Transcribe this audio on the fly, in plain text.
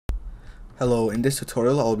Hello, in this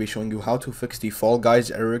tutorial I will be showing you how to fix the Fall Guys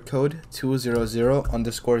error code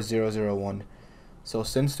 200_001. So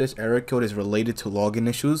since this error code is related to login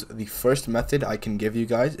issues, the first method I can give you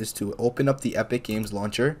guys is to open up the Epic Games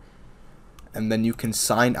launcher, and then you can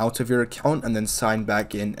sign out of your account and then sign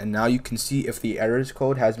back in, and now you can see if the errors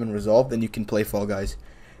code has been resolved, then you can play Fall Guys.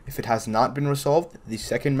 If it has not been resolved, the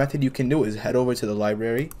second method you can do is head over to the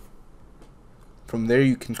library. From there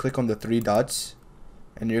you can click on the three dots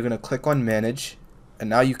and you're going to click on manage, and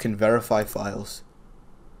now you can verify files.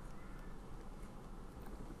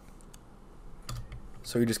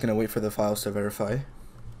 So you're just going to wait for the files to verify.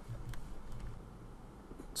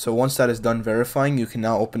 So once that is done verifying, you can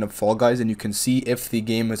now open up Fall Guys and you can see if the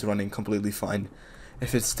game is running completely fine.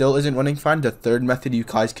 If it still isn't running fine, the third method you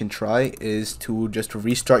guys can try is to just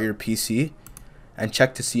restart your PC and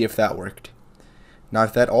check to see if that worked. Now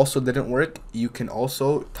if that also didn't work, you can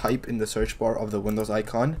also type in the search bar of the Windows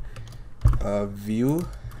icon, view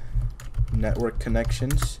network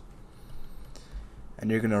connections, and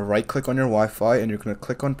you're going to right click on your Wi-Fi and you're going to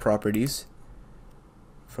click on properties.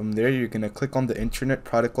 From there you're going to click on the Internet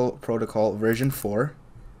Protocol version 4.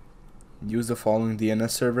 Use the following DNS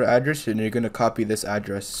server address and you're going to copy this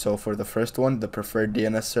address. So for the first one, the preferred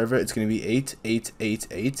DNS server, it's going to be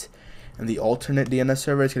 8888. And the alternate DNS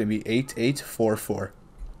server is going to be 8844.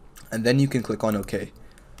 And then you can click on OK.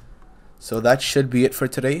 So that should be it for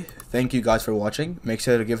today. Thank you guys for watching. Make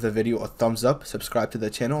sure to give the video a thumbs up, subscribe to the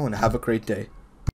channel, and have a great day.